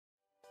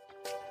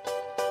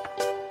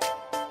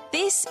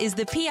This is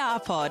the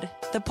PR Pod,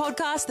 the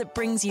podcast that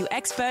brings you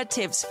expert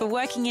tips for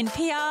working in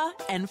PR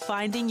and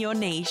finding your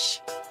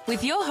niche.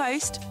 With your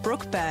host,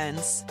 Brooke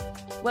Burns.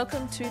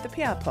 Welcome to the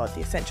PR Pod,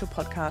 the essential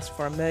podcast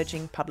for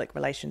emerging public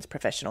relations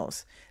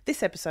professionals.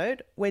 This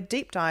episode, we're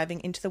deep diving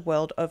into the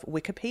world of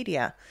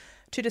Wikipedia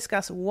to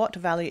discuss what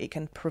value it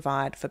can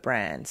provide for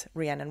brands.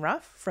 Rhiannon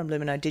Ruff from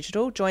Lumino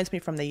Digital joins me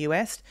from the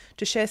US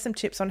to share some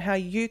tips on how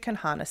you can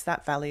harness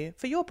that value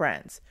for your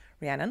brands.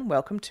 Rhiannon,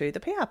 welcome to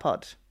the PR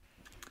Pod.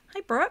 Hi,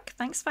 Brooke.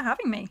 Thanks for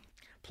having me.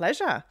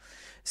 Pleasure.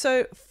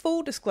 So,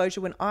 full disclosure,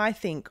 when I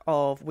think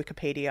of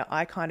Wikipedia,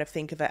 I kind of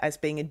think of it as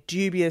being a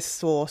dubious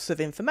source of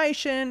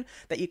information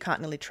that you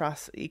can't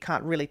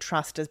really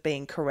trust as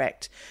being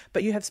correct.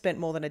 But you have spent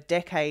more than a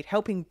decade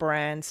helping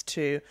brands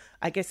to,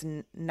 I guess,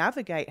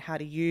 navigate how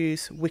to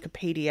use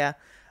Wikipedia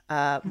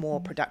more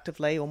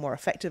productively or more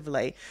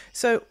effectively.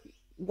 So,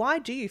 why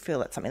do you feel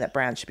that's something that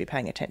brands should be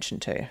paying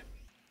attention to?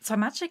 So,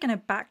 I'm actually going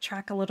to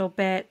backtrack a little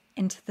bit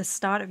into the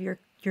start of your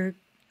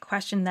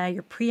question there,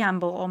 your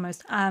preamble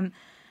almost.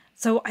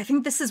 So I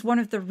think this is one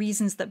of the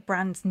reasons that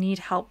brands need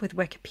help with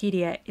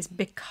Wikipedia is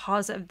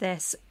because of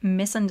this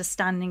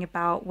misunderstanding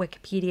about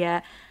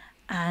Wikipedia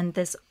and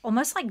this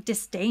almost like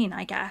disdain,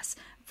 I guess,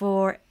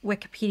 for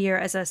Wikipedia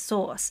as a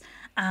source.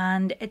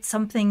 And it's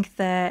something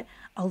that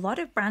a lot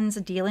of brands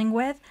are dealing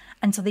with.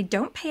 And so they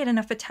don't pay it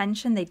enough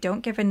attention. They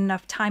don't give it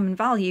enough time and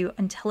value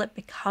until it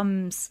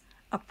becomes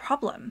a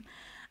problem.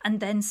 And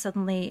then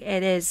suddenly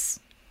it is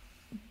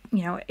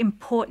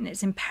important,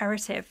 it's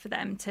imperative for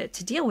them to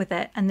deal with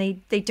it, and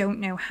they don't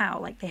know how.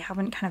 Like, they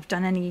haven't kind of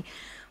done any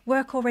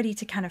work already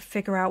to kind of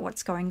figure out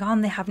what's going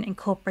on. They haven't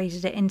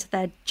incorporated it into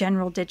their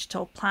general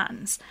digital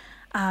plans.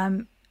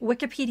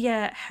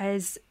 Wikipedia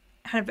has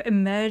kind of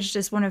emerged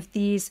as one of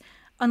these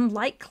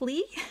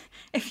unlikely,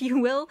 if you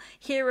will,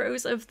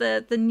 heroes of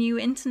the new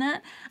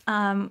internet,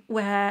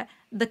 where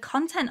the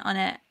content on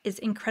it is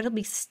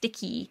incredibly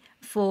sticky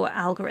for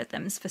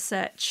algorithms for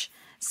search.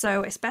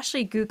 So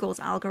especially Google's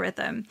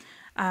algorithm,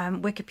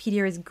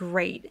 Wikipedia is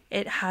great.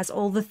 It has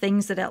all the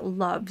things that it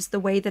loves, the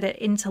way that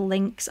it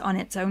interlinks on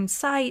its own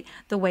site,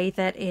 the way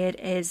that it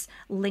is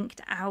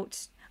linked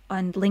out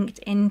and linked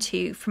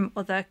into from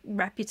other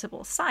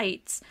reputable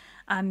sites,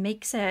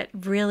 makes it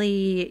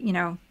really,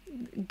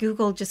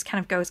 Google just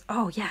kind of goes,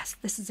 oh yes,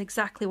 this is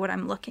exactly what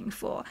I'm looking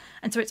for.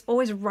 And so it's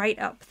always right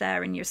up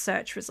there in your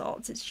search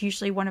results. It's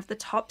usually one of the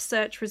top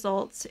search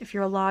results. If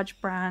you're a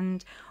large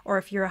brand or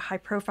if you're a high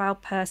profile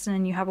person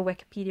and you have a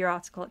Wikipedia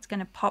article, it's going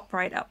to pop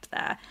right up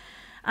there.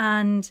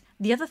 And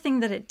the other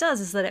thing that it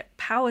does is that it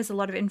powers a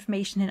lot of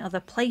information in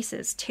other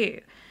places too.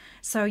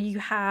 So you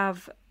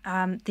have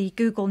the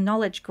Google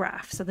Knowledge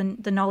Graph, so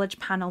the knowledge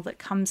panel that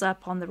comes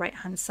up on the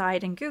right-hand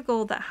side in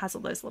Google that has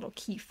all those little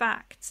key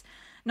facts.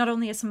 Not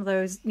only are some of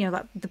those,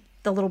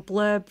 the little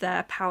blurb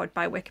there powered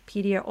by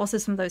Wikipedia, also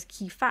some of those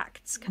key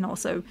facts can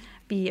also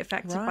be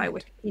affected by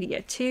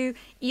Wikipedia too.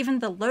 Even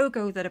the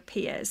logo that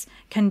appears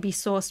can be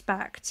sourced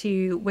back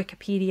to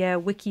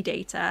Wikipedia,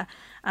 Wikidata,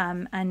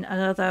 and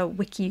other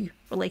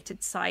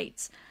wiki-related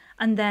sites.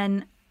 And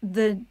then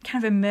the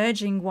kind of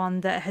emerging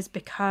one that has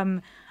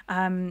become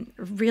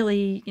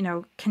really,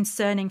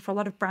 concerning for a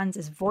lot of brands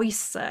is voice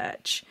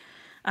search.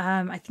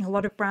 I think a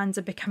lot of brands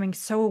are becoming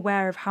so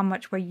aware of how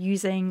much we're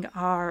using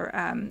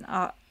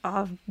our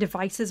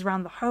devices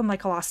around the home,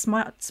 like all our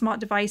smart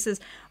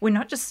devices. We're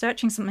not just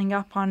searching something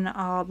up on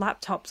our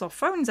laptops or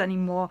phones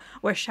anymore.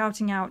 We're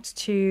shouting out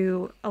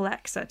to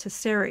Alexa, to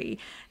Siri,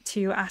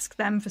 to ask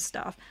them for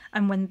stuff.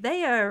 And when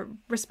they are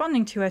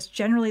responding to us,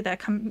 generally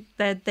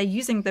they're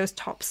using those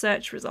top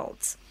search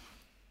results.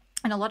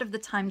 And a lot of the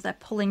times they're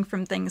pulling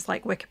from things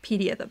like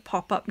Wikipedia that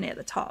pop up near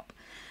the top.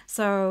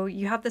 So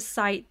you have this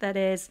site that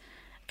is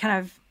kind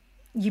of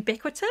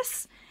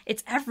ubiquitous.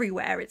 It's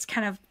everywhere. It's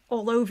kind of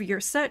all over your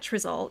search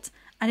result,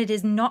 and it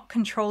is not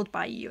controlled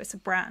by you as a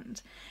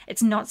brand.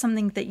 It's not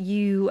something that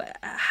you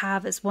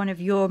have as one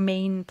of your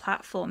main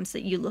platforms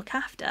that you look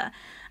after.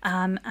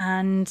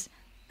 And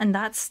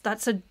that's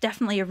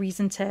definitely a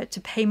reason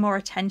to pay more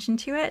attention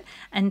to it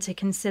and to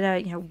consider,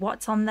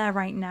 what's on there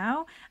right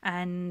now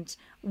and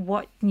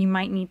what you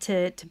might need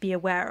to be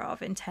aware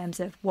of in terms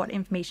of what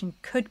information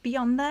could be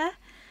on there.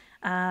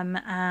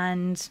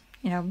 And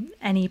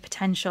any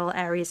potential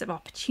areas of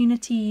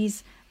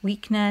opportunities,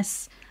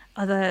 weakness,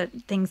 other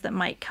things that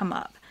might come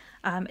up.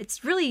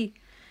 It's really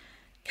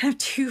kind of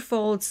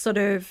twofold sort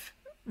of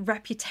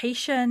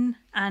reputation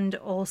and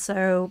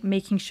also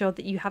making sure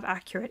that you have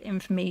accurate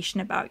information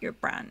about your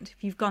brand.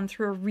 If you've gone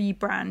through a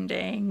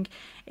rebranding,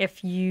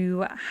 if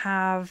you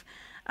have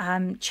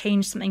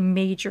changed something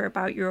major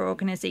about your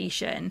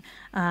organization,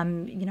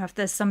 if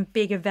there's some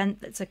big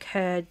event that's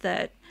occurred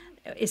that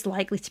is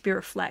likely to be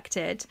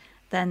reflected,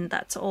 then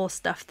that's all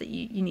stuff that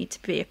you need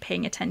to be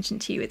paying attention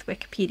to with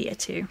Wikipedia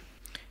too.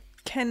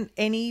 Can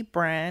any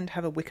brand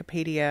have a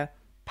Wikipedia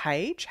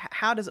page?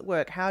 How does it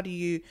work? How do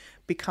you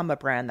become a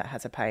brand that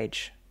has a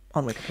page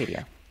on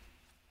Wikipedia?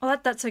 Well,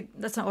 that's an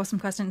awesome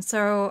question.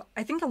 So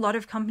I think a lot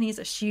of companies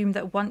assume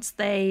that once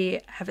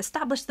they have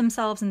established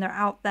themselves and they're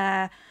out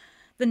there,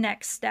 the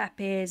next step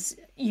is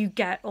you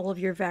get all of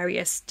your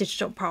various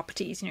digital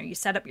properties. You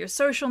set up your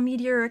social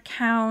media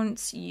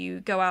accounts, you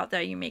go out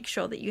there, you make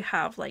sure that you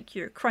have like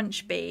your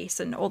Crunchbase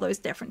and all those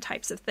different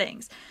types of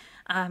things.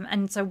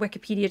 And so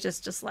Wikipedia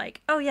just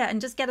like, oh yeah,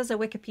 and just get us a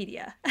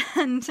Wikipedia.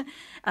 And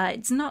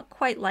it's not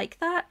quite like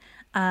that.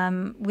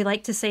 We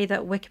like to say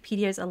that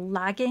Wikipedia is a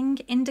lagging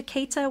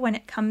indicator when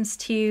it comes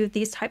to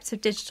these types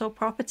of digital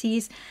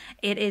properties.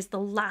 It is the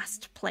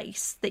last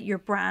place that your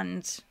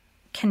brand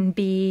can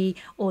be,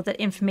 or that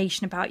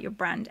information about your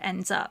brand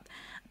ends up.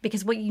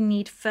 Because what you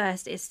need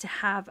first is to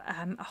have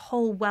a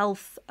whole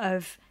wealth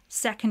of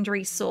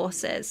secondary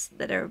sources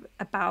that are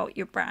about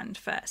your brand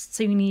first.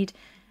 So you need,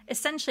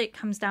 essentially it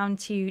comes down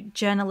to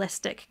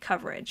journalistic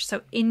coverage.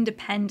 So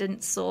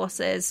independent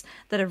sources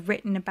that are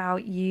written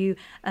about you,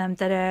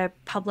 that are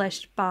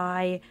published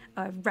by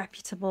a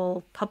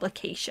reputable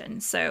publication.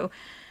 So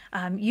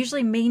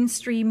usually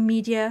mainstream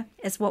media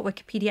is what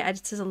Wikipedia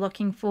editors are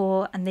looking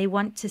for, and they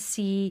want to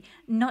see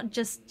not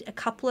just a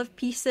couple of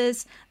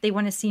pieces, they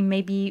want to see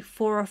maybe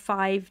 4 or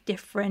 5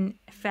 different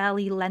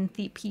fairly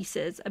lengthy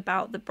pieces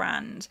about the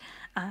brand,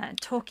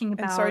 talking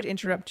about... And sorry to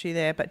interrupt you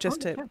there, but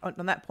just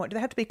on that point, do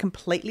they have to be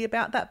completely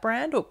about that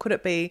brand, or could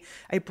it be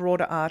a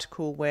broader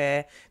article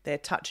where they're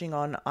touching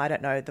on, I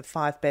don't know, the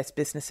 5 best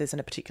businesses in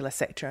a particular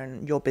sector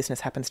and your business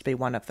happens to be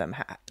one of them?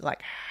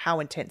 How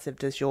intensive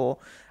does your...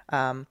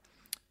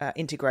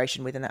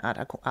 integration within the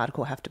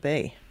article have to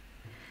be?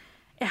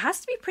 It has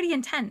to be pretty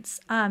intense.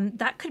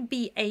 That could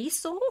be a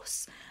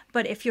source,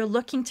 but if you're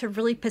looking to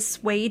really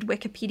persuade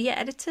Wikipedia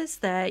editors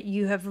that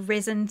you have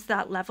risen to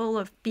that level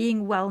of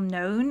being well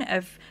known,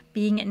 of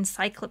being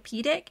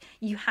encyclopedic,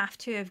 you have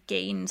to have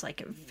gained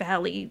like a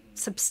fairly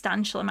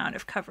substantial amount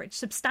of coverage.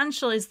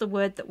 Substantial is the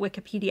word that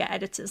Wikipedia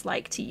editors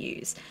like to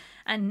use.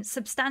 And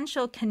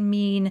substantial can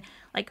mean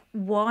like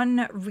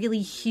one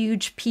really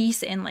huge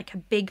piece in like a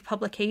big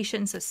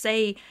publication. So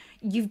say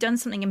you've done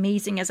something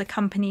amazing as a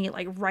company,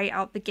 like right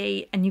out the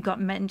gate, and you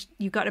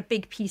got a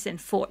big piece in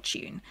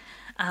Fortune.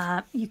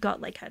 You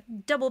got like a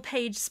double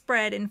page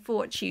spread in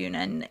Fortune,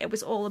 and it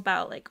was all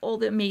about like all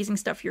the amazing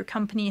stuff your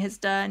company has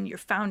done, your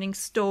founding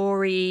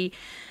story,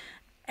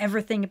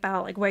 everything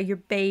about like where you're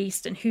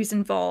based and who's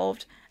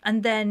involved.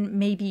 And then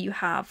maybe you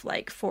have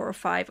like 4 or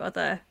 5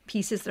 other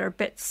pieces that are a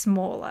bit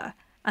smaller.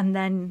 And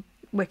then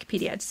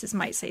Wikipedia editors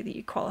might say that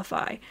you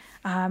qualify.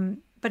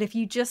 But if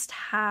you just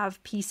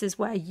have pieces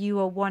where you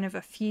are one of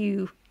a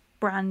few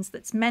brands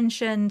that's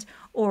mentioned,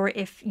 or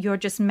if you're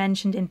just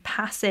mentioned in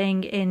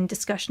passing in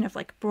discussion of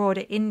like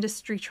broader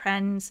industry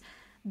trends,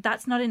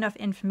 that's not enough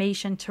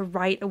information to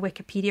write a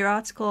Wikipedia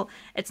article.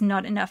 It's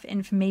not enough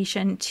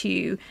information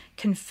to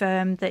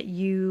confirm that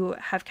you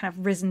have kind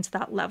of risen to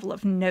that level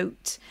of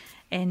note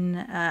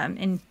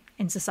in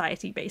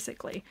society,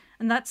 basically.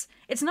 And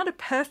it's not a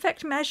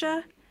perfect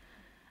measure,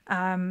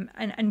 and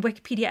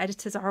Wikipedia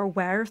editors are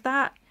aware of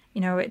that.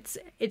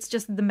 It's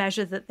just the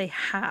measure that they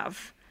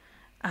have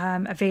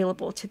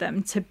available to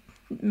them to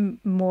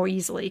more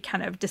easily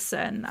kind of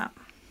discern that.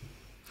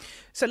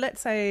 So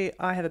let's say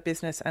I have a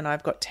business and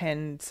I've got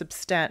 10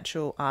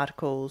 substantial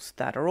articles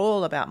that are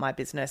all about my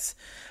business.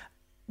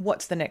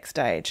 What's the next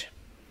stage?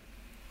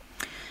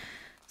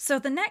 So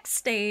the next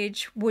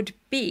stage would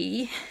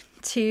be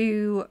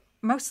to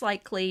most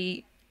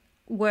likely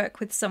work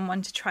with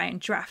someone to try and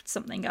draft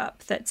something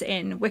up that's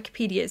in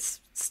Wikipedia's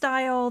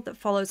style, that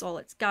follows all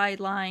its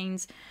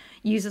guidelines,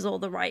 uses all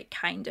the right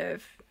kind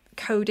of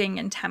coding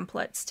and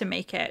templates to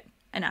make it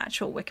an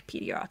actual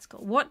Wikipedia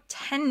article. What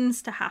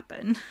tends to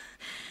happen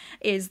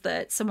is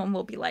that someone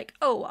will be like,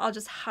 oh, I'll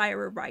just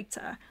hire a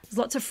writer. There's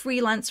lots of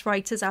freelance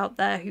writers out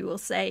there who will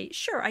say,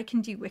 sure, I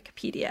can do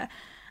Wikipedia.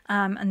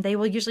 And they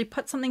will usually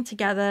put something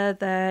together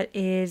that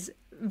is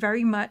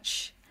very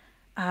much,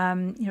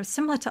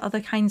 similar to other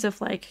kinds of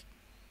like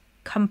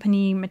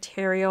company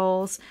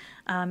materials.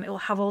 It will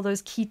have all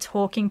those key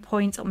talking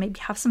points. It'll maybe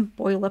have some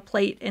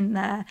boilerplate in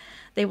there.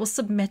 They will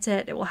submit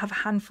it. It will have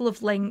a handful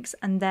of links,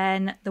 and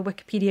then the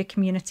Wikipedia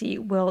community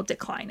will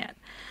decline it.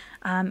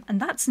 And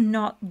that's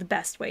not the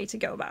best way to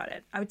go about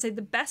it. I would say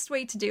the best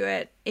way to do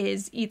it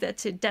is either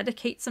to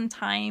dedicate some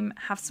time,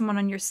 have someone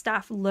on your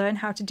staff learn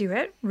how to do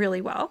it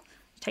really well.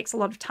 It takes a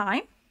lot of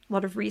time, a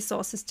lot of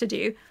resources to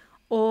do,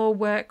 or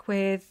work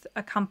with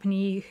a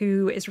company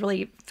who is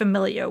really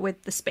familiar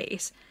with the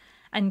space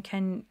and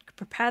can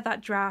prepare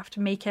that draft,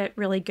 make it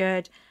really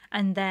good,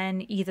 and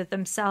then either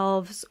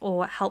themselves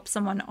or help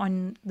someone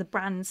on the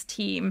brand's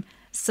team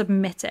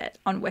submit it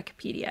on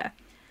Wikipedia.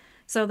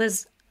 So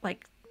there's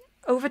like,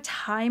 over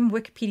time,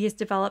 Wikipedia's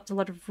developed a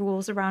lot of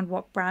rules around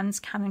what brands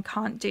can and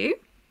can't do.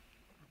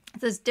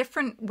 There's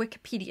different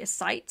Wikipedia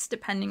sites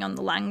depending on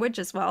the language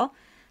as well.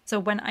 So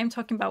when I'm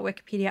talking about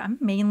Wikipedia, I'm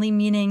mainly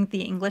meaning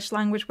the English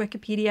language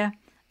Wikipedia.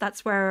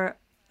 That's where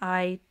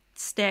I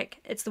stick.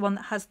 It's the one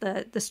that has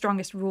the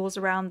strongest rules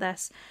around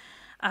this.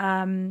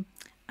 And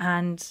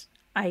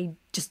I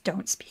just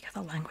don't speak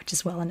other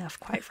languages well enough,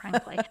 quite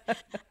frankly.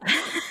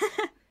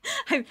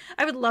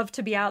 I would love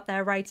to be out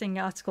there writing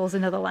articles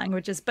in other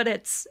languages, but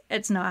it's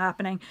not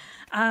happening.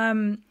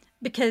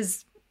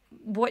 Because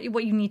what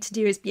you need to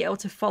do is be able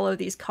to follow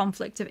these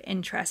conflict of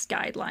interest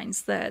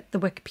guidelines that the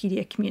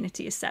Wikipedia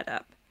community is set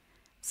up.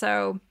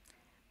 So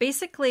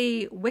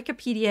basically,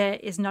 Wikipedia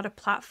is not a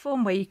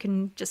platform where you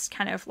can just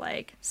kind of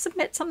like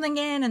submit something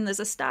in and there's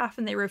a staff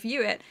and they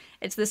review it.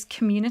 It's this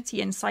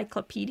community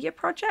encyclopedia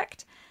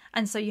project.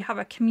 And so you have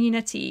a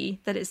community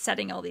that is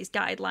setting all these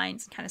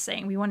guidelines and kind of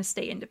saying, we want to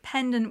stay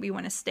independent, we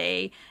want to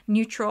stay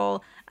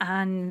neutral.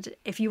 And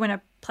if you want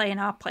to play in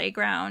our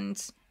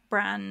playground,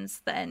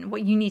 brands, then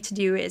what you need to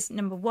do is,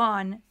 number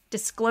one,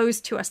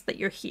 disclose to us that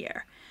you're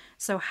here.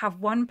 So have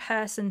one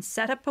person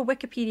set up a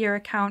Wikipedia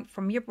account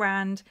from your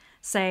brand,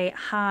 say,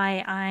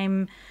 hi,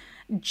 I'm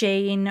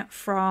Jane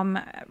from,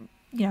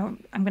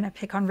 I'm going to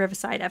pick on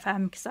Riverside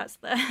FM because that's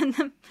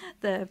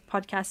the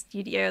podcast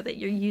studio that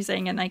you're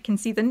using and I can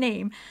see the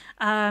name.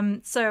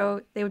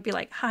 So they would be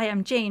like, hi,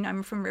 I'm Jane.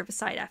 I'm from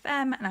Riverside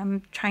FM and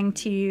I'm trying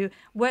to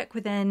work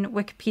within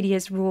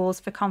Wikipedia's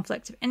rules for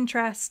conflict of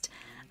interest.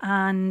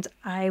 And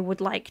I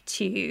would like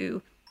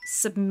to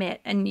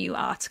submit a new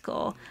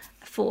article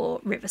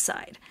for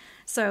Riverside.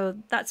 So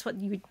that's what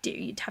you would do.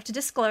 You'd have to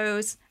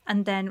disclose,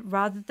 and then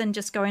rather than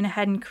just going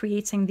ahead and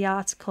creating the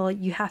article,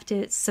 you have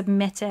to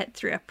submit it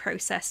through a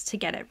process to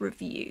get it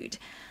reviewed.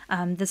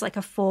 There's like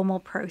a formal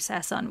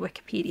process on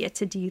Wikipedia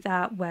to do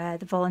that, where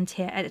the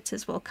volunteer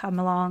editors will come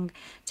along,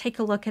 take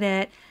a look at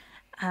it,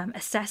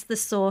 assess the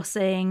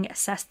sourcing,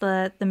 assess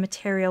the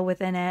material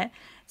within it,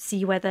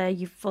 see whether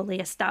you've fully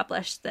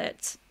established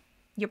that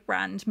your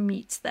brand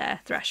meets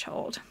their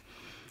threshold.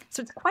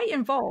 So it's quite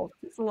involved.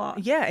 It's a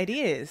lot. Yeah, it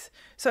is.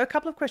 So a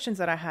couple of questions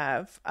that I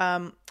have,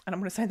 and I'm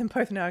going to say them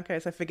both now in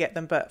case I forget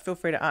them, but feel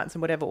free to answer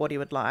in whatever order you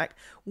would like.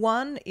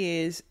 One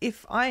is,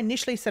 if I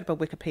initially set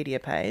up a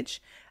Wikipedia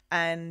page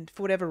and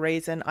for whatever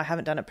reason I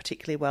haven't done it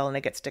particularly well and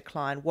it gets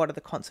declined, what are the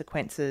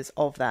consequences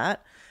of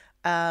that?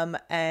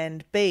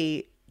 And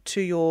B, to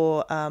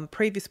your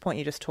previous point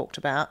you just talked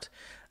about,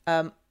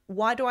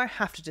 why do I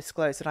have to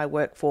disclose that I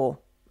work for,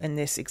 in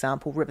this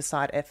example,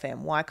 Riverside FM?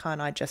 Why can't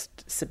I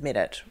just submit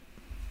it?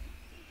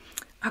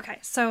 Okay,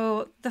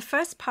 so the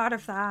first part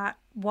of that,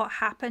 what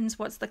happens,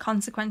 what's the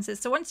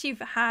consequences? So once you've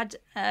had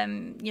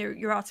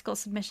your article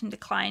submission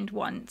declined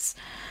once,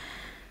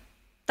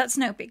 that's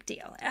no big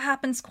deal. It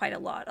happens quite a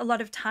lot. A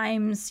lot of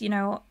times,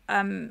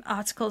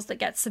 articles that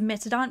get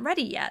submitted aren't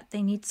ready yet.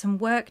 They need some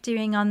work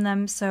doing on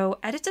them. So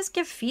editors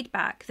give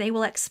feedback. They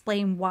will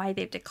explain why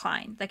they've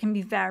declined. There can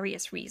be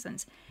various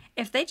reasons.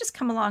 If they just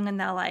come along and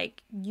they're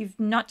like, you've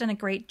not done a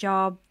great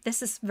job,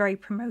 this is very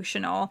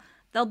promotional,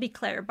 they'll be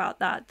clear about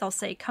that. They'll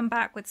say, come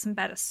back with some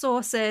better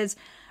sources,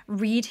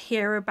 read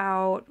here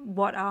about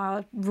what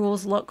our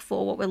rules look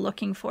for, what we're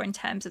looking for in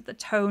terms of the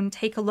tone,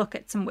 take a look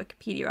at some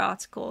Wikipedia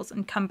articles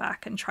and come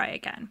back and try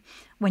again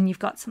when you've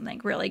got something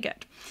really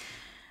good.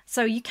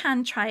 So you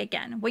can try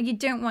again. What you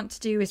don't want to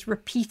do is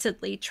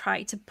repeatedly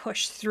try to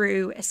push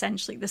through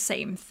essentially the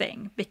same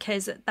thing,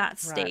 because at that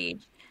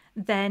stage,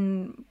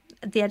 then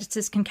the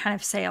editors can kind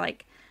of say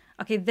like,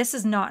 okay, this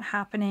is not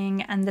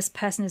happening and this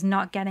person is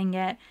not getting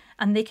it.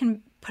 And they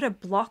can put a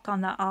block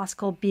on that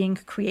article being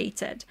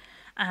created.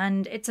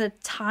 And it's a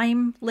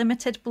time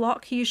limited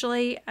block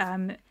usually.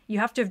 You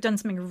have to have done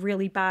something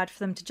really bad for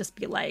them to just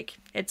be like,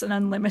 it's an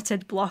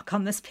unlimited block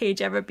on this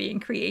page ever being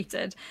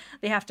created.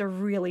 They have to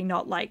really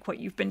not like what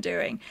you've been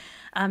doing.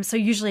 So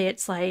usually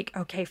it's like,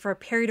 okay, for a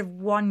period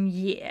of 1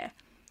 year,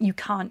 you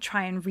can't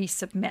try and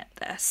resubmit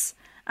this.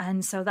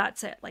 And so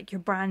that's it. Like your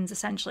brand's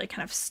essentially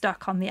kind of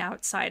stuck on the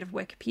outside of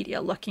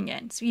Wikipedia looking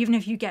in. So even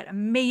if you get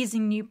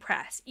amazing new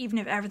press, even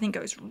if everything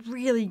goes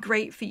really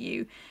great for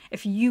you,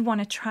 if you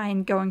want to try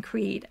and go and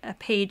create a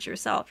page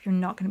yourself, you're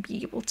not going to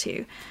be able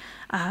to,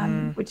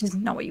 which is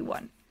not what you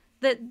want.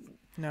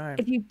 No.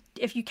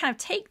 If you kind of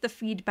take the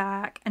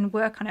feedback and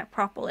work on it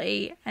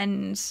properly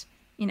and,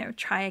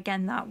 try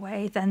again that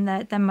way, then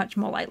they're much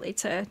more likely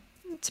to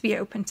be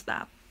open to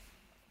that.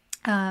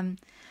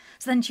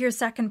 So then to your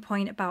second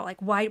point about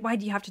like, why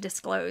do you have to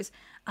disclose?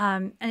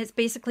 And it's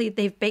basically,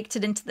 they've baked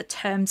it into the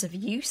terms of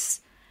use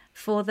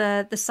for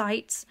the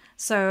sites.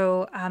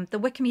 So the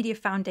Wikimedia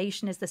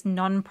Foundation is this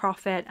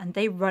non-profit and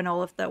they run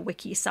all of the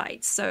wiki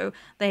sites. So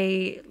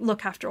they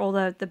look after all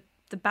the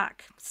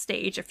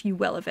backstage, if you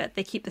will, of it.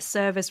 They keep the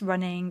service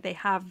running. They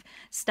have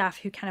staff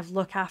who kind of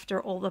look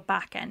after all the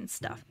back end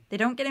stuff. They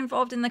don't get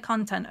involved in the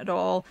content at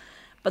all,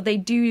 but they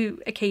do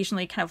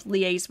occasionally kind of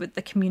liaise with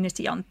the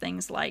community on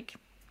things like,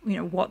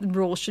 what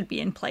rules should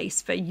be in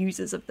place for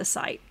users of the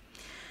site.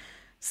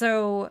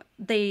 So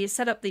they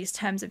set up these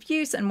terms of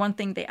use, and one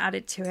thing they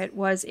added to it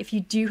was if you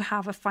do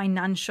have a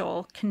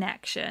financial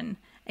connection,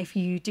 if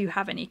you do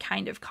have any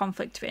kind of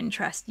conflict of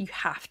interest, you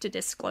have to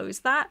disclose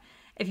that.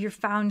 If you're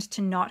found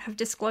to not have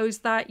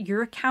disclosed that,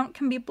 your account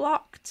can be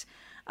blocked.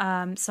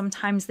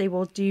 Sometimes they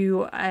will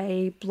do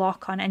a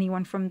block on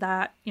anyone from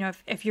that.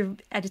 If you're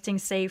editing,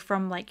 say,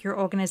 from like your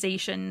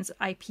organization's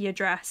IP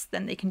address,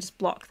 then they can just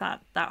block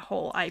that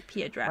whole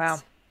IP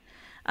address.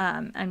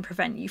 Wow. And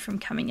prevent you from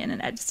coming in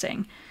and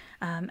editing.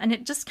 And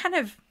it just kind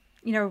of,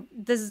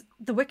 the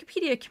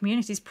Wikipedia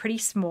community is pretty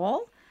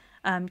small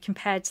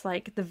compared to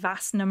like the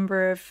vast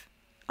number of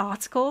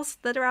articles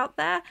that are out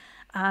there.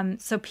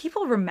 So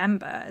people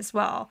remember as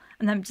well,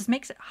 and then it just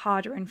makes it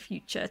harder in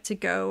future to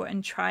go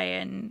and try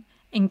and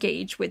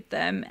engage with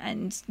them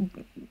and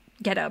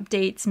get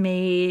updates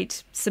made,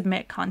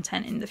 submit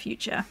content in the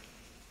future.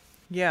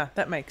 Yeah,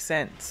 that makes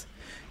sense.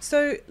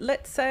 So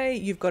let's say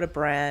you've got a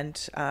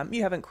brand,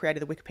 you haven't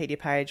created the Wikipedia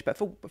page, but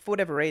for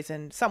whatever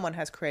reason, someone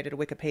has created a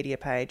Wikipedia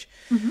page,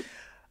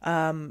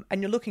 and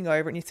you're looking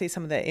over it and you see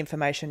some of the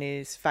information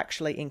is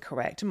factually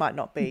incorrect. It might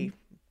not be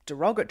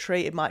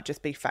derogatory, it might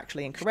just be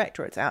factually incorrect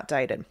or it's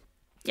outdated.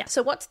 Yeah.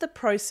 So what's the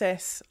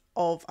process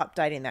of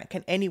updating that?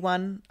 Can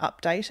anyone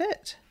update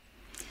it?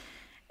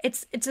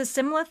 It's a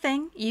similar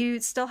thing. You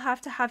still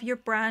have to have your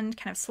brand,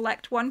 kind of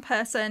select one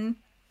person,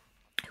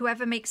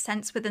 whoever makes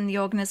sense within the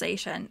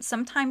organization.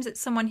 Sometimes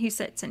it's someone who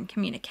sits in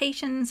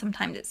communication.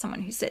 Sometimes it's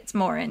someone who sits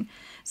more in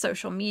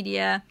social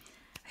media.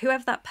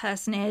 Whoever that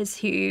person is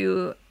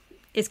who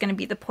is going to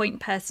be the point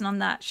person on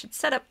that should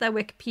set up their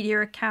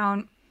Wikipedia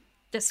account,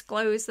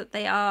 disclose that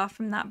they are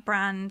from that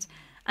brand.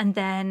 And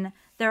then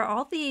there are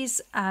all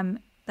these,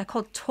 they're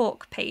called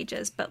talk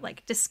pages, but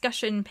like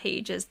discussion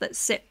pages that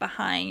sit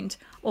behind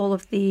all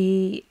of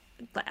the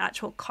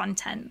actual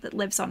content that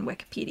lives on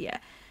Wikipedia.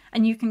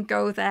 And you can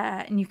go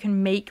there and you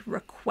can make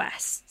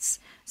requests.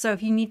 So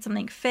if you need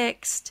something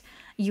fixed,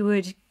 you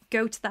would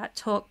go to that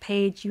talk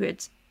page, you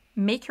would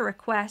make a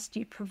request,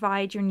 you'd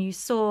provide your new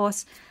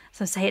source.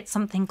 So say it's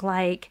something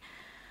like,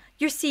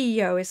 your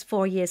CEO is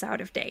 4 years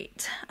out of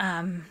date.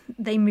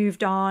 They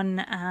moved on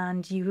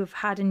and you've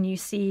had a new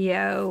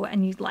CEO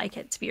and you'd like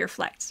it to be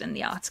reflected in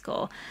the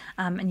article.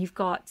 And you've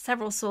got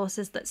several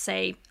sources that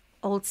say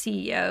old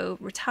CEO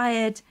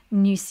retired,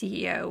 new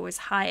CEO was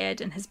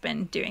hired and has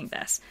been doing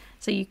this.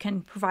 So you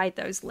can provide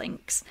those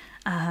links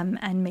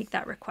and make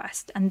that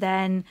request. And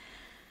then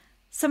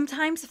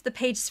sometimes if the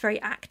page is very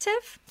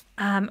active,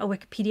 a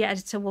Wikipedia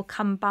editor will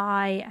come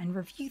by and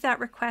review that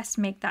request,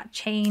 make that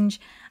change.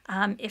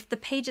 If the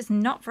page is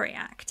not very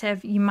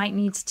active, you might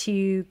need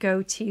to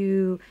go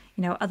to,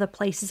 other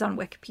places on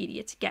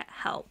Wikipedia to get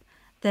help.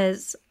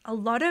 There's a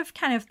lot of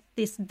kind of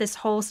this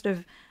whole sort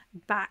of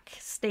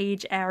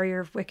backstage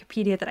area of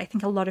Wikipedia that I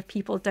think a lot of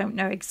people don't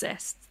know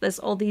exists. There's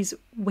all these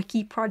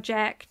wiki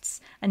projects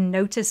and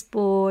notice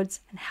boards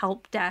and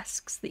help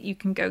desks that you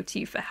can go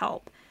to for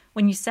help.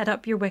 When you set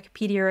up your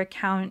Wikipedia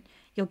account,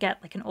 you'll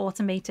get like an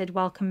automated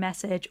welcome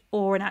message,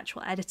 or an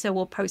actual editor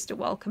will post a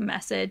welcome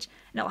message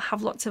and it'll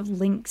have lots of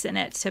links in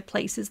it to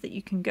places that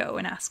you can go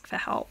and ask for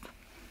help.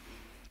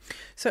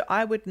 So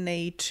I would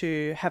need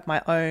to have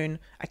my own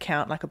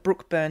account, like a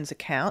Brooke Burns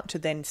account, to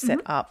then set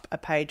up a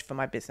page for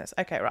my business.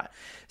 Okay, right.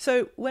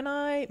 So when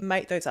I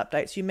make those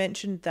updates, you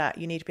mentioned that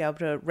you need to be able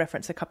to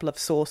reference a couple of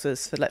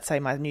sources for, let's say,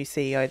 my new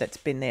CEO that's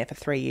been there for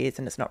 3 years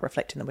and it's not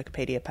reflected in the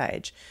Wikipedia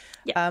page.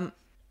 Yeah.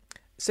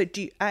 So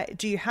do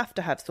you have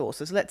to have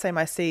sources? Let's say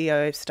my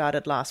CEO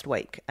started last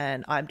week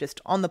and I'm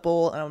just on the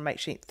ball and I'll make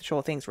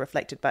sure things are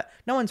reflected, but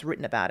no one's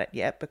written about it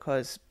yet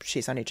because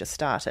she's only just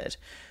started.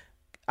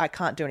 I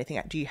can't do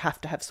anything. Do you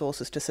have to have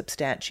sources to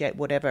substantiate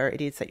whatever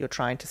it is that you're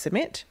trying to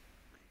submit?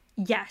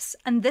 Yes.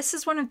 And this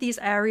is one of these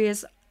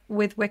areas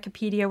with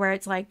Wikipedia where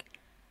it's like,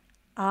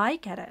 I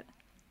get it.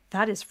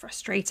 That is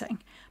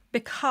frustrating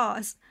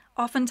because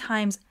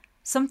oftentimes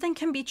something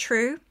can be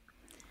true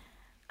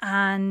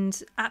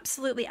and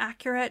absolutely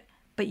accurate,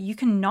 but you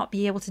cannot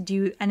be able to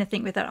do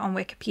anything with it on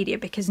Wikipedia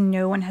because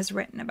no one has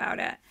written about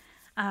it.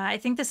 I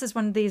think this is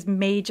one of these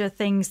major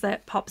things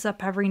that pops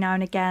up every now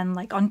and again.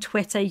 Like on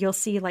Twitter, you'll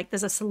see like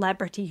there's a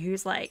celebrity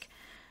who's like,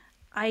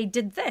 I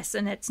did this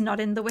and it's not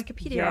in the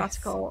Wikipedia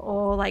article,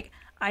 or like,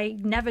 I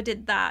never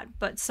did that,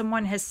 but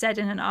someone has said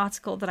in an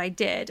article that I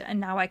did and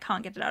now I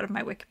can't get it out of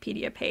my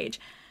Wikipedia page.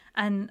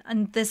 And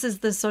this is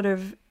the sort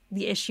of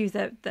the issue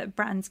that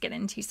brands get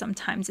into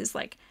sometimes is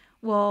like,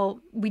 well,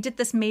 we did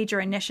this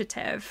major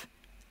initiative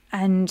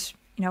and,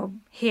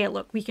 here,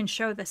 look, we can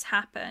show this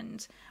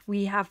happened.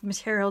 We have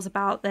materials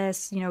about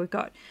this. We've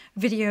got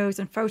videos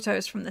and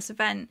photos from this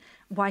event.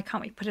 Why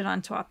can't we put it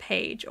onto our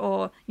page?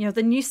 Or,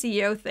 the new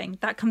CEO thing,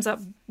 that comes up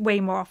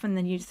way more often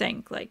than you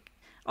think. Like,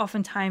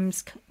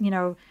 oftentimes,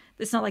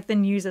 it's not like the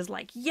news is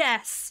like,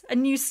 yes, a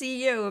new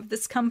CEO of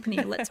this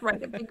company. Let's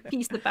write a big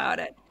piece about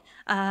it.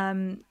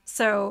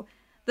 So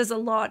there's a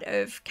lot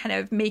of kind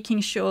of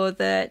making sure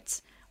that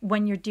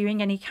when you're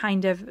doing any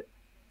kind of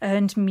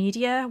earned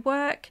media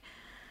work,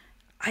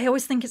 I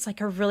always think it's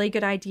like a really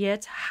good idea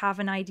to have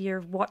an idea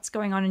of what's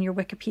going on in your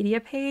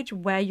Wikipedia page,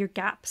 where your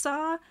gaps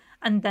are.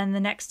 And then the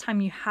next time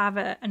you have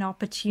an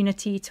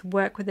opportunity to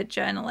work with a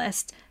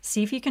journalist,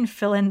 see if you can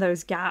fill in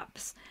those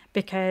gaps,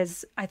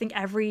 because I think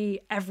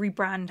every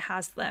brand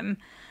has them.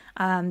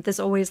 There's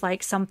always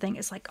like something,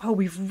 it's like, oh,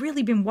 we've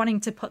really been wanting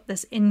to put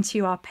this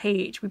into our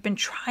page. We've been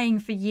trying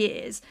for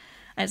years.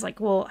 And it's like,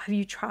 well, have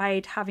you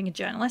tried having a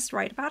journalist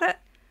write about it?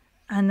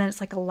 And then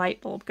it's like a light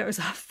bulb goes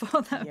off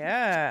for them.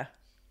 Yeah.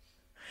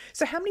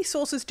 So how many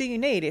sources do you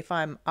need if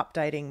I'm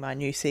updating my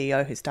new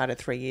CEO who started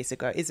 3 years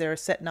ago? Is there a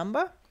set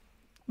number?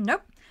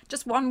 Nope.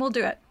 Just one will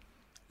do it.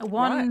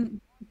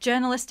 One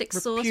journalistic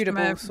source.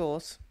 Reputable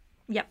source.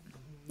 Yep.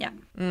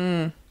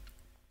 Yeah.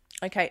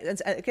 Okay,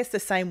 I guess the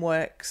same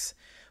works.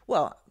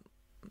 Well,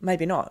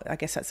 maybe not. I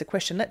guess that's the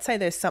question. Let's say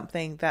there's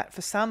something that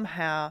for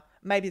somehow,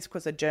 maybe it's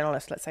because a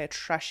journalist, let's say a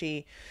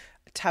trashy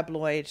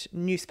tabloid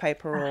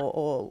newspaper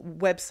or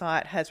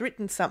website has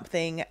written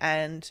something,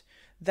 and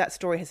that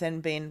story has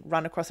then been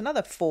run across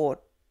another 4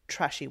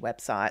 trashy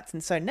websites.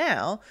 And so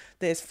now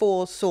there's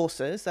 4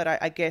 sources that are,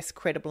 I guess,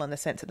 credible in the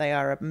sense that they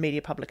are a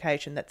media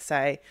publication that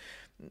say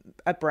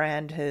a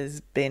brand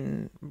has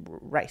been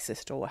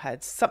racist or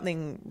had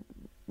something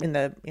in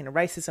the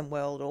racism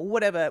world or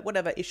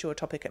whatever issue or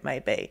topic it may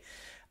be,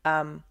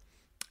 and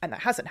that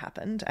hasn't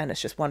happened, and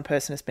it's just one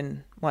person's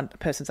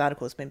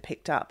article has been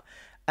picked up.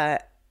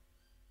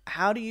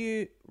 How do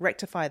you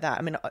rectify that?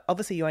 I mean,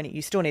 obviously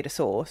you still need a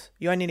source.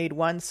 You only need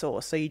one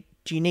source, so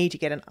do you need to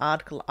get an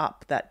article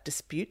up that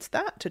disputes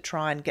that to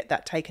try and get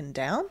that taken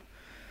down?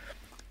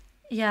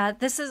 Yeah,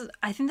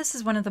 I think this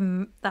is one of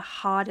the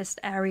hardest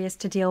areas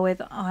to deal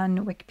with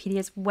on Wikipedia,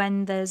 is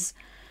when there's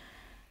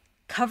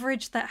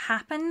coverage that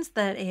happens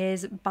that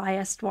is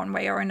biased one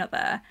way or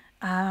another,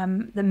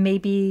 that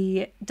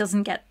maybe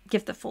doesn't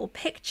give the full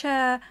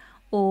picture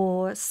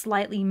or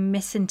slightly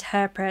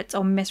misinterprets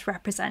or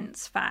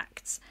misrepresents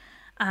facts.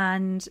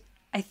 And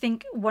I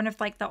think one of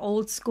like the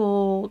old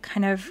school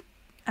kind of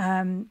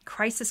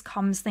crisis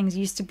comms things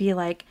used to be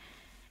like,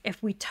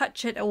 if we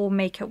touch it, it will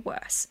make it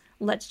worse.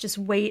 Let's just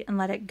wait and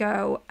let it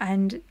go.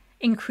 And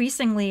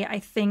increasingly, I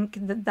think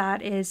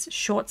that is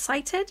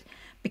short-sighted,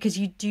 because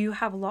you do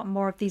have a lot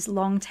more of these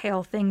long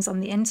tail things on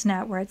the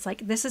internet where it's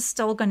like, this is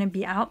still going to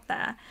be out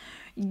there.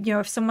 You know,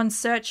 if someone's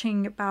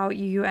searching about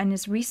you and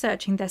is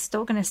researching, they're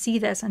still going to see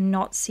this and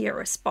not see a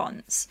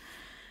response.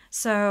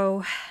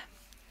 So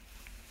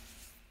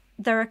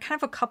there are kind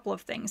of a couple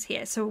of things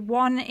here. So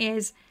one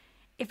is,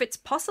 if it's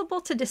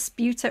possible to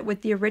dispute it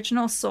with the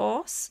original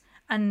source,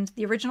 and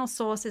the original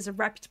source is a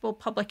reputable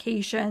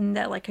publication,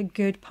 they're like a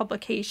good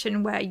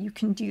publication where you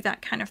can do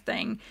that kind of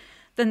thing,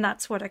 then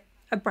that's what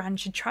a brand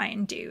should try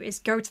and do, is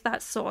go to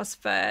that source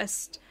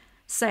first,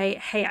 say,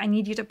 hey, I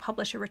need you to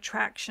publish a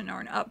retraction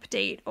or an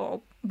update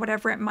or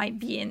whatever it might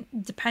be,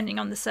 depending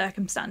on the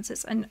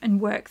circumstances,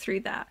 and work through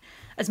that.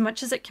 As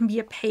much as it can be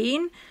a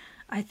pain,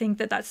 I think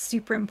that's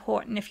super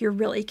important if you're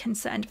really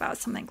concerned about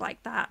something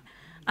like that.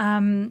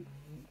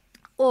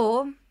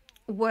 Or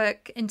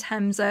work in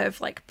terms of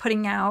like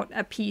putting out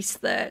a piece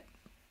that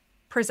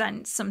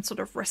presents some sort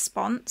of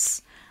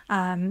response.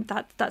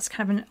 That's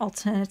kind of an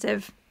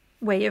alternative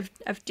way of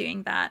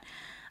doing that.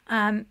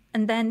 And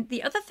then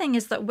the other thing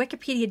is that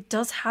Wikipedia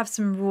does have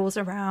some rules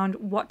around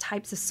what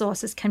types of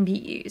sources can be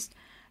used.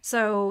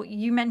 So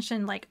you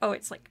mentioned like, oh,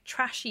 it's like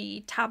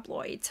trashy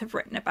tabloids have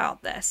written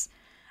about this.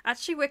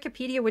 Actually,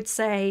 Wikipedia would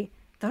say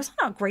those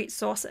are not great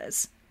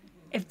sources.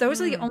 If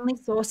those are the only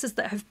sources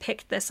that have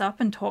picked this up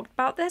and talked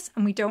about this,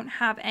 and we don't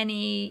have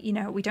any,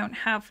 we don't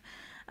have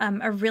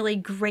a really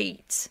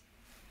great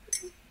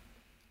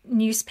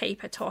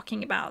newspaper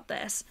talking about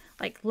this,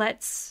 like,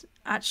 let's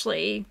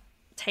actually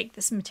take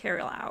this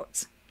material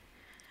out.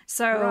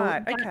 So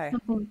right, that's okay.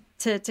 something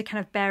to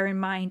kind of bear in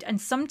mind. And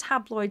some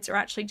tabloids are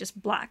actually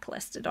just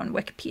blacklisted on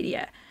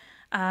Wikipedia.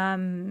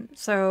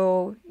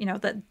 So,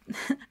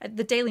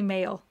 the Daily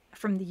Mail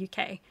from the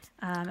UK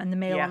and the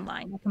Mail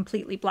Online are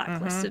completely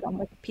blacklisted on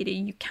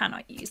Wikipedia. You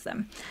cannot use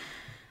them.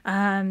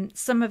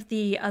 Some of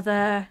the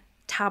other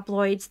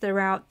tabloids that are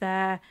out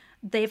there,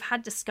 they've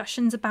had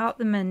discussions about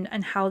them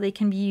and how they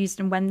can be used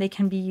and when they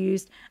can be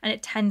used. And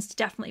it tends to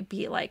definitely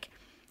be like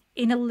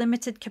in a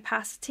limited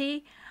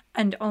capacity,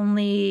 and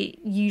only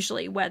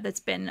usually where there's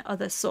been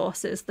other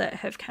sources that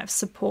have kind of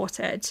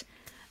supported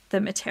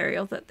the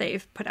material that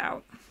they've put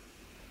out.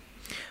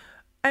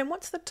 And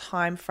what's the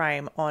time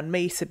frame on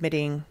me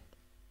submitting,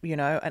 an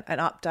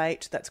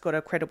update that's got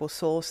a credible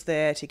source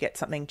there to get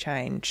something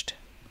changed?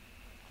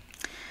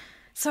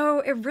 So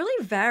it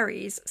really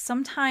varies.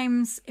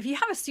 Sometimes if you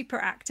have a super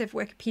active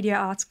Wikipedia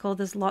article,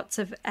 there's lots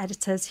of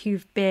editors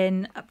who've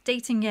been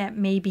updating it.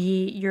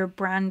 Maybe you're a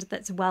brand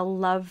that's well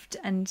loved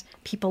and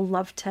people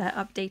love to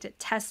update it.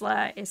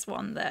 Tesla is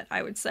one that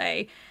I would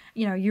say,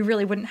 you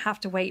really wouldn't have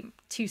to wait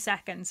 2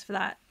 seconds for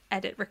that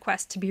edit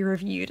request to be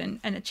reviewed and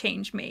a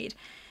change made.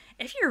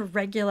 If you're a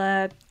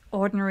regular,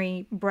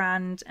 ordinary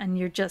brand and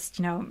you're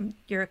just,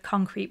 you're a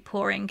concrete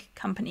pouring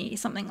company,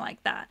 something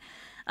like that,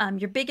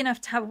 you're big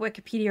enough to have a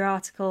Wikipedia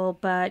article,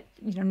 but,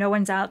 no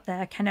one's out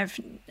there kind of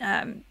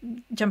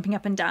jumping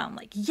up and down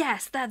like,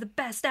 yes, they're the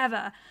best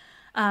ever.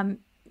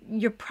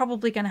 You're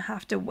probably going to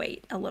have to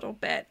wait a little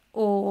bit.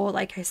 Or,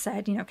 like I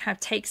said, kind of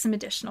take some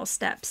additional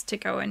steps to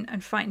go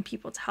and find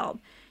people to help.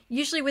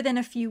 Usually within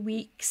a few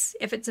weeks,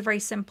 if it's a very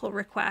simple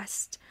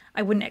request.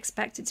 I wouldn't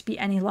expect it to be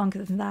any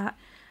longer than that.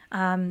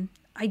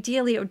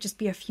 Ideally, it would just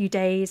be a few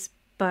days,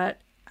 but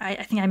I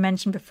think I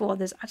mentioned before,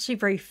 there's actually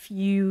very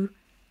few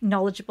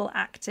knowledgeable,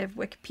 active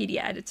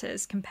Wikipedia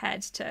editors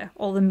compared to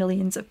all the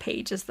millions of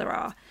pages there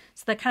are.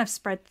 So they're kind of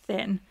spread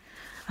thin.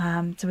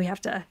 So we have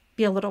to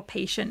be a little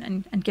patient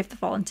and give the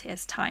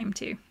volunteers time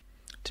too.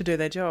 to do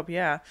their job.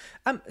 Yeah.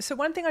 So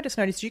one thing I just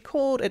noticed, you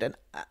called it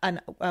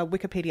a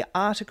Wikipedia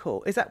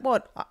article. Is that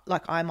what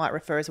like I might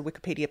refer as a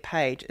Wikipedia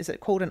page? Is it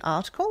called an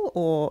article,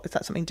 or is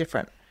that something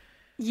different?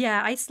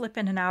 Yeah, I slip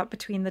in and out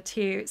between the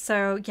two.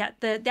 So yeah,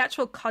 the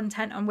actual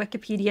content on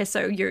Wikipedia,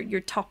 so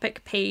your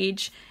topic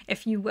page,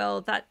 if you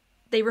will, that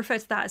they refer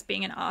to that as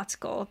being an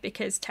article,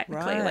 because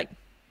technically Right. like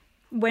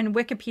when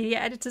Wikipedia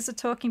editors are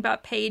talking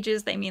about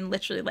pages, they mean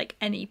literally like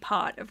any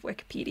part of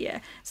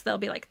Wikipedia. So they'll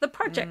be like the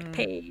project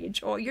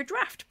page or your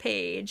draft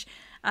page.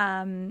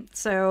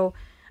 So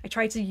I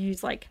try to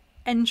use like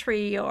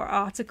entry or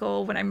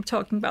article when I'm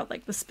talking about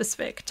like the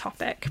specific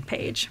topic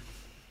page.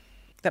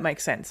 That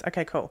makes sense.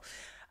 Okay, cool.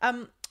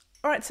 All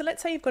right, so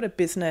let's say you've got a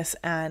business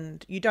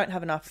and you don't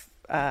have enough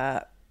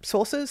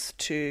sources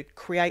to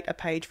create a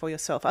page for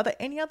yourself. Are there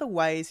any other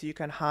ways you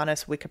can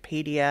harness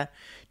Wikipedia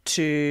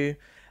to,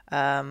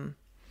 I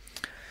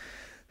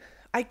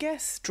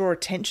guess, draw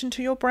attention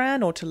to your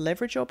brand or to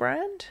leverage your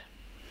brand?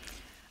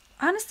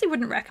 Honestly,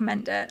 wouldn't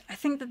recommend it. I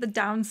think that the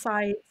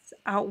downsides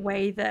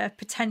outweigh the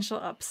potential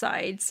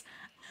upsides.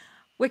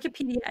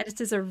 Wikipedia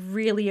editors are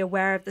really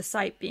aware of the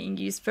site being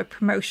used for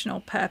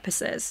promotional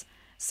purposes.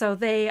 So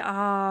they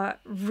are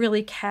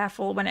really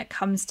careful when it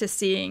comes to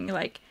seeing,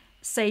 like,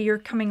 say you're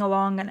coming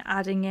along and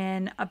adding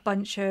in a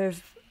bunch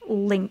of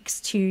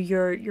links to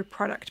your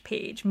product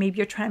page. Maybe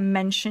you're trying to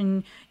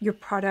mention your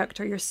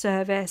product or your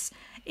service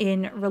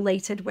in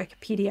related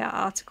Wikipedia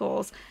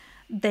articles.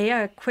 They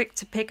are quick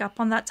to pick up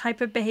on that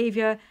type of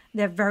behavior.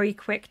 They're very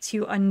quick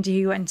to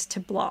undo and to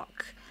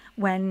block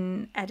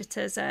when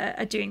editors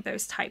are doing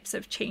those types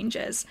of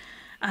changes.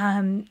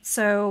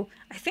 So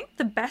I think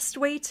the best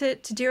way to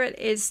do it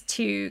is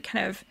to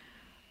kind of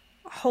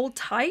hold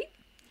tight,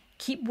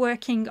 keep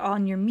working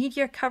on your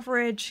media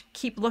coverage,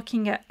 keep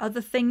looking at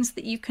other things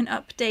that you can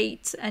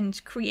update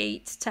and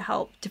create to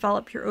help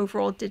develop your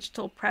overall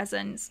digital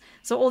presence.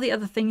 So all the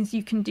other things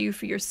you can do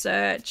for your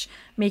search,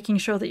 making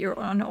sure that you're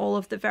on all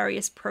of the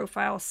various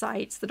profile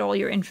sites, that all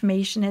your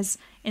information is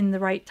in the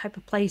right type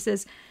of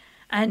places,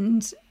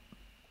 and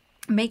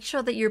make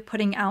sure that you're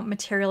putting out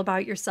material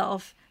about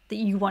yourself that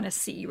you want to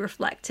see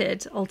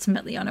reflected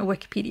ultimately on a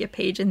Wikipedia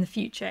page in the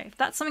future. If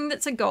that's something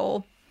that's a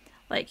goal,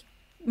 like,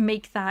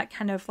 make that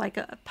kind of like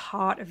a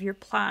part of your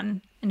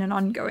plan in an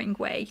ongoing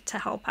way to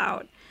help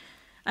out.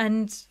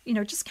 And, you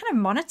know, just kind of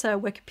monitor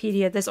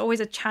Wikipedia. There's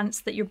always a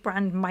chance that your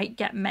brand might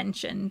get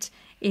mentioned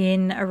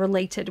in a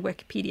related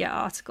Wikipedia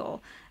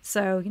article.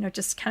 So, you know,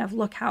 just kind of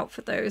look out for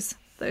those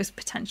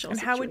potential And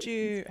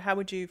situations. how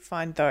would you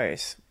find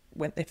those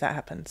if that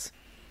happens?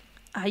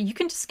 You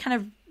can just kind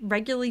of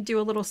regularly do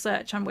a little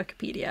search on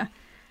Wikipedia.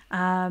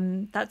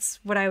 That's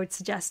what I would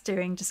suggest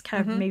doing. Just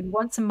kind of maybe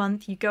once a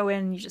month, you go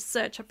in, you just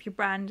search up your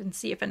brand and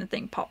see if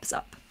anything pops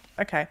up.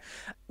 Okay.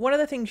 One of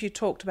the things you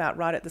talked about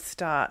right at the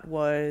start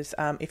was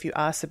if you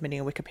are submitting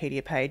a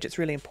Wikipedia page, it's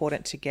really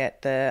important to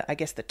get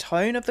the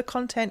tone of the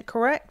content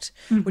correct,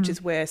 which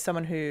is where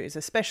someone who is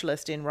a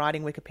specialist in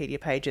writing Wikipedia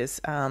pages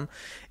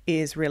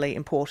is really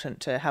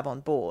important to have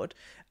on board.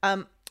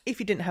 If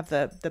you didn't have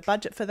the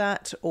budget for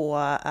that,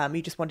 or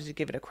you just wanted to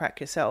give it a crack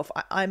yourself,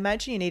 I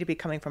imagine you need to be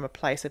coming from a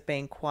place of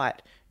being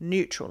quite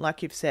neutral.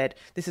 Like you've said,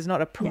 this is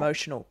not a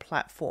promotional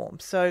platform.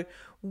 So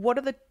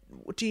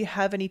do you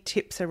have any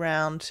tips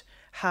around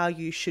how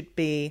you should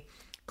be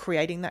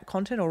creating that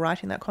content or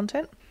writing that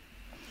content?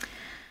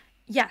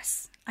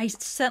 Yes, I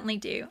certainly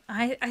do.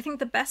 I think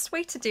the best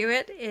way to do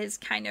it is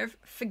kind of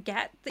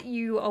forget that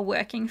you are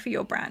working for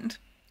your brand.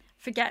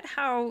 Forget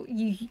how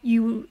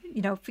you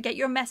forget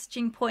your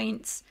messaging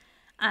points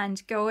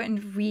and go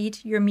and read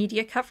your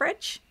media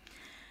coverage,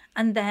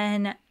 and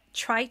then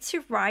try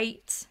to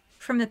write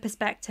from the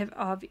perspective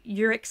of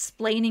you're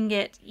explaining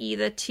it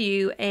either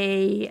to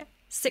a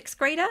sixth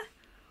grader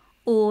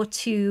or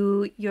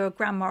to your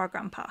grandma or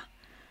grandpa.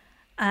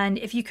 And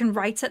if you can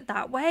write it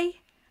that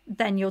way,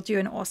 then you'll do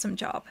an awesome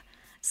job.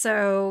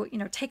 So, you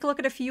know, take a look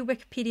at a few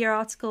Wikipedia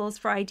articles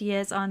for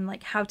ideas on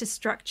like how to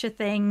structure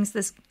things.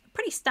 There's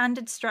pretty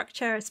standard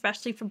structure,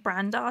 especially for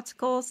brand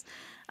articles,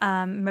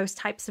 most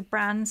types of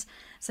brands.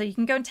 So you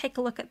can go and take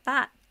a look at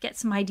that, get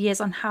some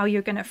ideas on how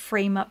you're going to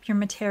frame up your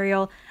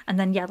material. And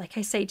then, yeah, like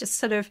I say, just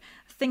sort of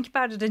think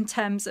about it in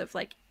terms of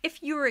like,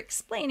 if you were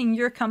explaining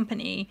your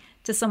company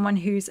to someone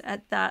who's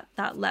at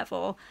that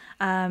level,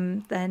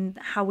 then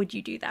how would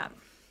you do that?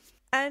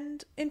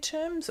 And in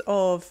terms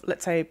of,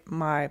 let's say,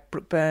 my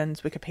Brooke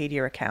Burns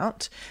Wikipedia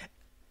account,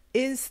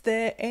 is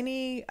there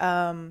any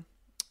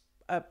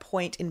a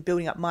point in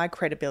building up my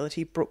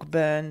credibility, Brooke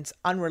Burns,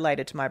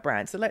 unrelated to my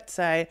brand? So let's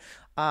say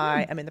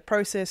I am in the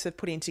process of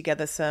putting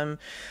together some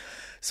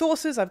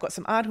sources. I've got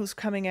some articles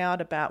coming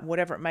out about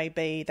whatever it may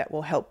be that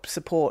will help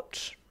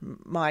support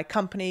my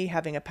company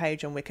having a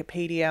page on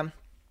Wikipedia.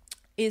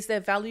 Is there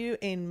value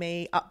in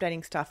me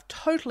updating stuff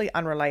totally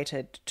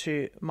unrelated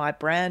to my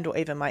brand or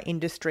even my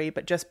industry,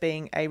 but just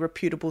being a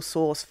reputable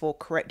source for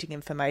correcting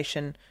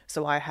information?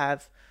 So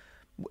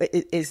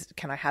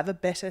can I have a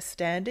better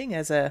standing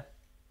as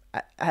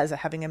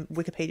having a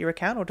Wikipedia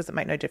account, or does it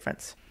make no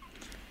difference?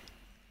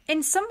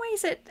 In some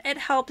ways it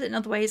helped, in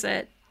other ways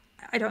it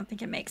I don't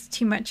think it makes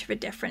too much of a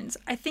difference.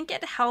 I think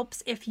it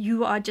helps if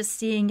you are just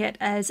seeing it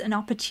as an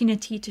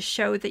opportunity to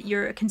show that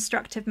you're a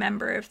constructive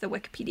member of the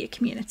Wikipedia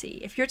community.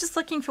 If you're just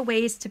looking for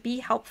ways to be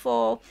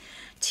helpful,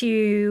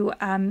 to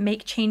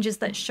make changes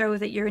that show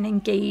that you're an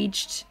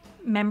engaged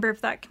member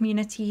of that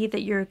community,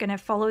 that you're going to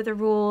follow the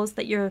rules,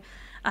 that you're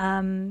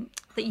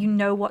that you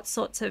know what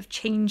sorts of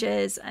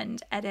changes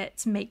and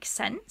edits make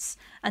sense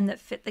and that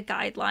fit the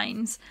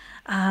guidelines,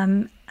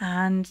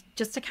 and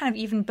just to kind of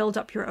even build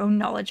up your own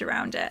knowledge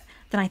around it,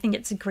 then I think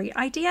it's a great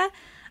idea.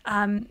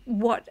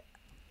 What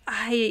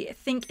I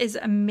think is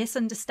a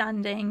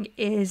misunderstanding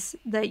is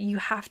that you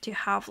have to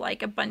have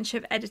like a bunch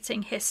of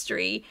editing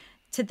history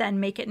to then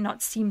make it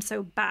not seem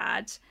so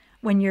bad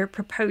when you're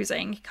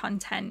proposing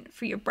content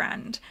for your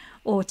brand,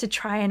 or to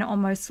try and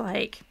almost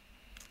like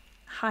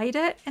hide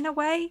it in a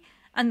way.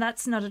 And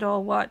that's not at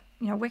all what,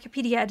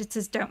 Wikipedia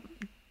editors don't,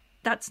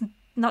 that's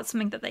not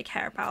something that they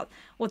care about.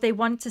 What they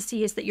want to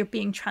see is that you're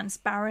being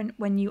transparent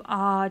when you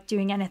are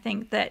doing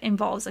anything that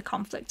involves a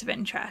conflict of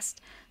interest.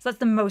 So that's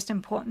the most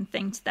important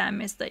thing to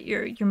them, is that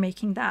you're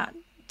making that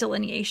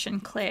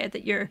delineation clear,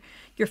 that you're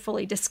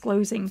fully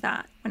disclosing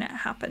that when it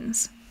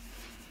happens.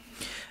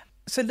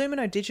 So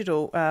Lumino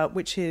Digital,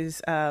 which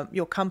is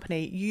your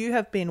company, you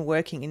have been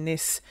working in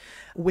this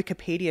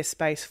Wikipedia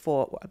space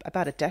for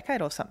about a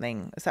decade or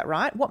something. Is that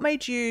right? What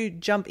made you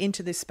jump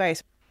into this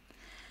space?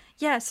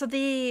 Yeah, so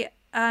the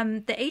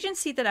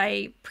agency that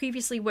I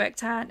previously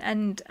worked at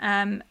and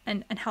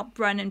helped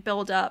run and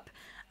build up,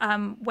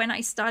 when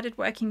I started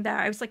working there,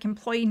 I was like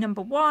employee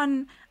number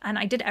one, and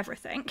I did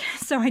everything.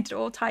 So I did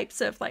all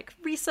types of like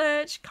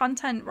research,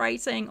 content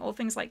writing, all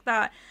things like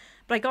that.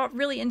 But I got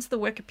really into the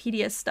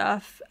Wikipedia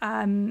stuff.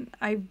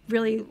 I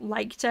really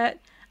liked it.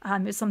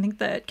 It was something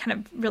that kind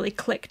of really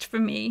clicked for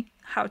me,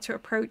 how to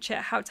approach it,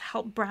 how to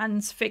help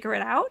brands figure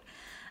it out.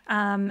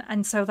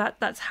 And so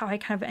that's how I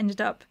kind of ended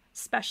up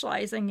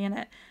specializing in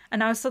it. And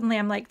now suddenly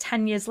I'm like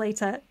 10 years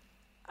later,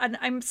 and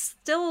I'm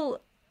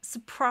still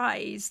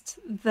surprised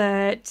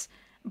that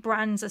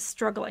brands are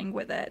struggling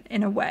with it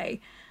in a way.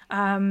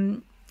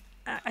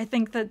 I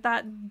think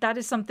that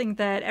is something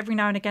that every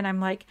now and again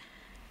I'm like,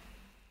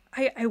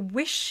 I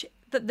wish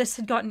that this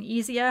had gotten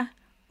easier,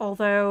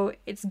 although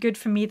it's good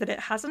for me that it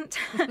hasn't.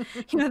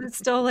 There's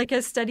still like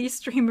a steady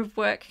stream of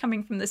work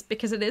coming from this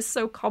because it is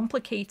so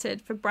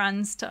complicated for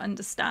brands to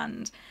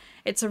understand.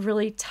 It's a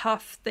really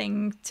tough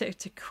thing to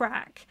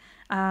crack.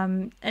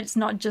 It's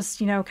not just,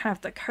 kind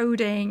of the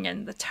coding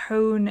and the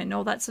tone and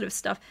all that sort of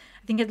stuff.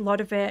 I think a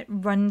lot of it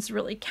runs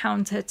really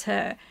counter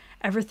to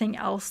everything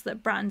else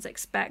that brands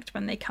expect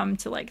when they come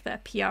to like their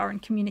PR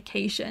and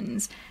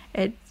communications.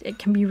 It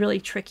can be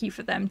really tricky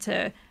for them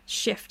to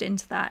shift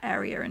into that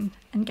area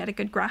and get a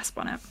good grasp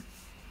on it.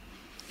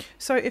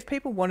 So if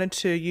people wanted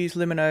to use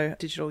Lumino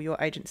Digital, your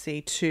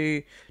agency,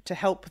 to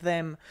help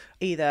them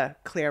either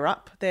clear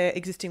up their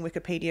existing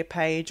Wikipedia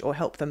page or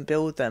help them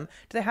build them,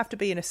 do they have to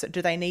be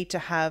do they need to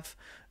have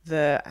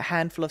the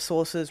handful of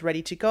sources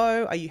ready to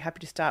go? Are you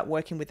happy to start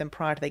working with them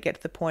prior to they get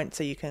to the point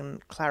so you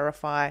can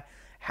clarify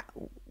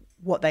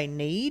what they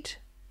need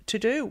to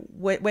do?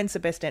 When's the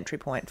best entry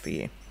point for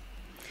you?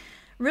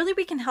 Really,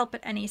 we can help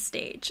at any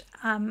stage.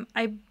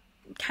 I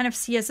kind of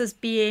see us as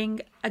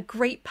being a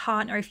great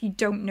partner if you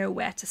don't know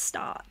where to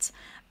start,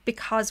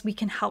 because we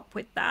can help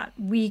with that.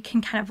 We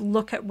can kind of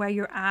look at where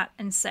you're at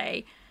and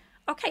say,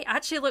 okay,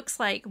 actually it looks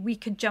like we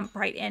could jump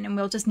right in, and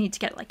we'll just need to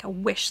get like a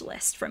wish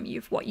list from you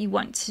of what you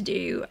want to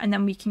do, and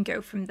then we can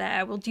go from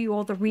there. We'll do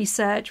all the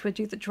research, we'll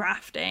do the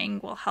drafting,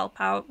 we'll help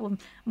out,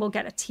 we'll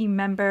get a team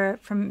member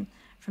from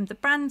the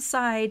brand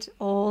side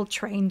all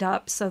trained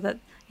up so that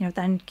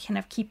then kind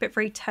of keep it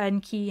very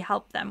turnkey,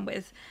 help them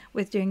with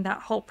doing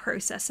that whole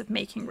process of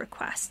making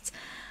requests.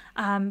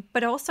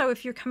 But also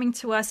if you're coming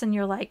to us and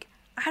you're like,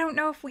 I don't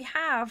know if we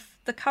have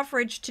the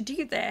coverage to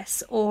do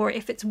this, or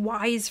if it's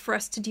wise for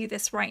us to do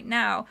this right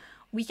now,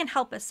 we can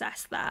help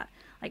assess that.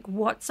 Like,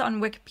 what's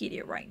on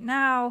Wikipedia right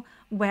now?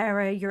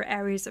 Where are your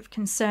areas of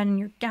concern and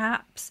your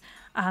gaps?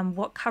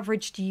 What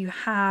coverage do you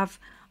have?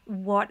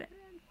 What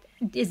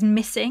is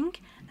missing?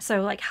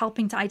 So like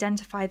helping to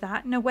identify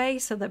that in a way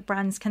so that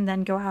brands can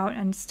then go out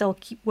and still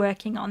keep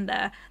working on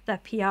their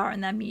PR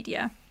and their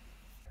media.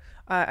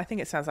 I think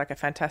it sounds like a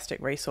fantastic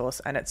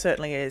resource, and it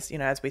certainly is.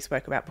 As we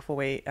spoke about before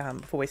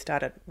we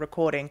started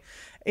recording,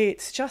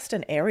 it's just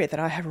an area that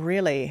I have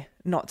really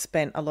not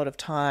spent a lot of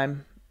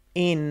time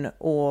in,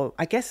 or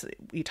I guess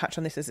you touched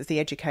on this as the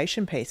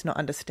education piece, not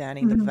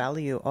understanding the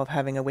value of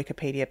having a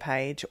Wikipedia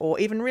page, or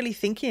even really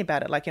thinking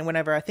about it. Like, and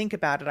whenever I think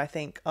about it, I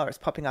think, oh, it's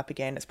popping up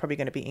again, it's probably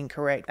going to be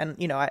incorrect. And,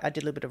 I did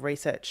a little bit of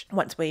research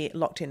once we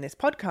locked in this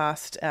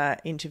podcast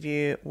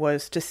interview,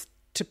 was just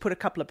to put a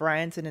couple of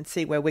brands in and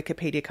see where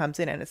Wikipedia comes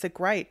in. And it's a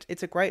great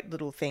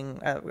little thing,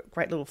 a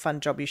great little fun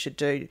job you should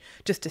do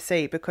just to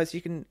see, because you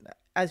can,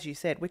 as you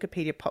said,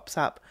 Wikipedia pops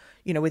up,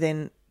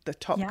 within the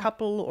top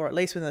couple, or at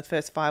least within the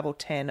first 5 or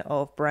 10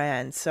 of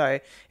brands. So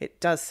it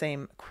does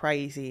seem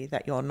crazy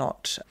that you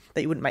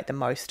wouldn't make the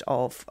most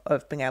of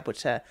being able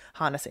to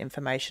harness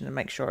information and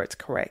make sure it's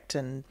correct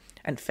and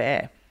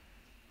fair.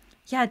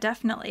 Yeah,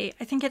 definitely.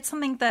 I think it's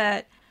something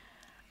that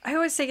I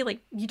always say,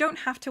 like, you don't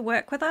have to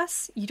work with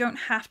us. You don't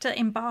have to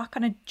embark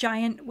on a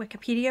giant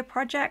Wikipedia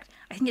project.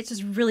 I think it's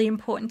just really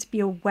important to be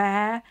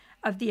aware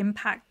of the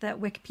impact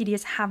that Wikipedia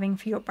is having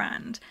for your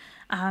brand.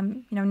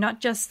 Not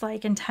just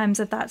like in terms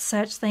of that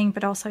search thing,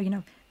 but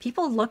also,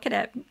 people look at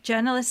it.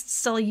 Journalists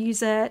still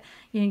use it.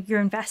 Your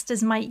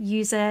investors might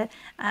use it.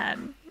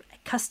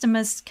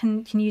 Customers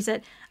can use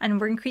it.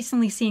 And we're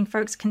increasingly seeing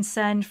folks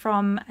concerned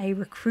from a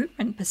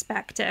recruitment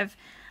perspective.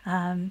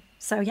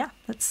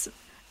 Let's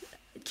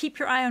keep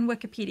your eye on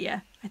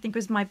Wikipedia, I think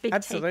was my big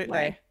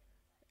takeaway.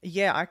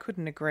 Yeah, I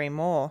couldn't agree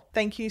more.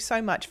 Thank you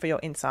so much for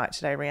your insight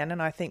today, Rhiannon.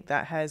 I think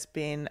that has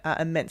been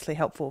immensely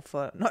helpful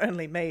for not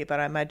only me, but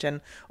I imagine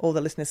all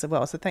the listeners as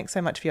well. So thanks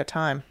so much for your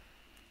time.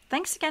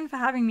 Thanks again for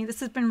having me. This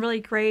has been really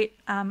great.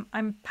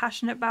 I'm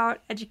passionate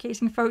about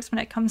educating folks when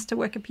it comes to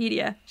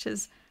Wikipedia, which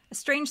is a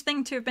strange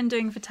thing to have been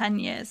doing for 10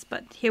 years,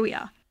 but here we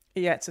are.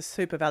 Yeah, it's a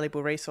super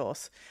valuable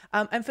resource.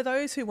 And for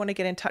those who want to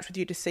get in touch with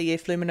you to see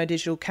if Lumino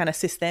Digital can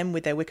assist them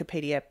with their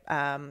Wikipedia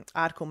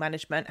article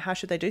management, how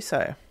should they do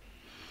so?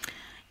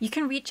 You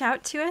can reach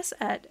out to us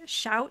at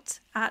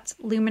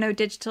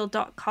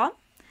shout@luminodigital.com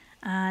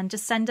and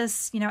just send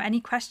us, any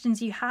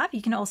questions you have.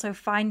 You can also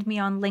find me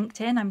on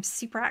LinkedIn. I'm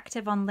super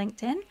active on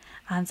LinkedIn.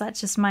 So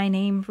that's just my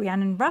name,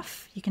 Rhiannon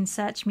Ruff. You can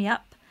search me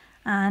up.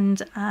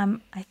 And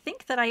I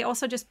think that I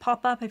also just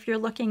pop up if you're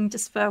looking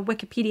just for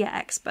Wikipedia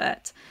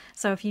expert.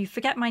 So if you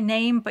forget my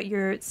name, but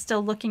you're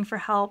still looking for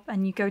help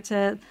and you go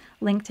to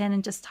LinkedIn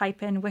and just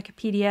type in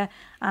Wikipedia,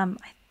 I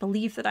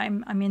believe that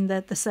I'm in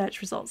the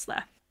search results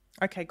there.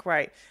 Okay,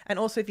 great. And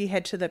also if you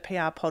head to the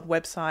PR Pod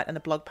website and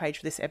the blog page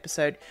for this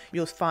episode,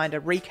 you'll find a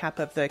recap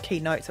of the key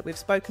notes that we've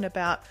spoken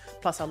about,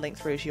 plus I'll link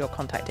through to your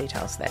contact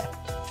details there.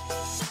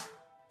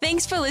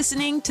 Thanks for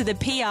listening to the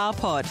PR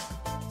Pod.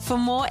 For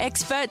more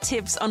expert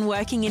tips on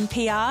working in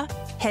PR,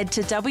 head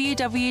to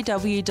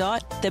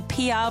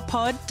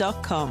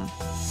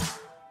www.theprpod.com.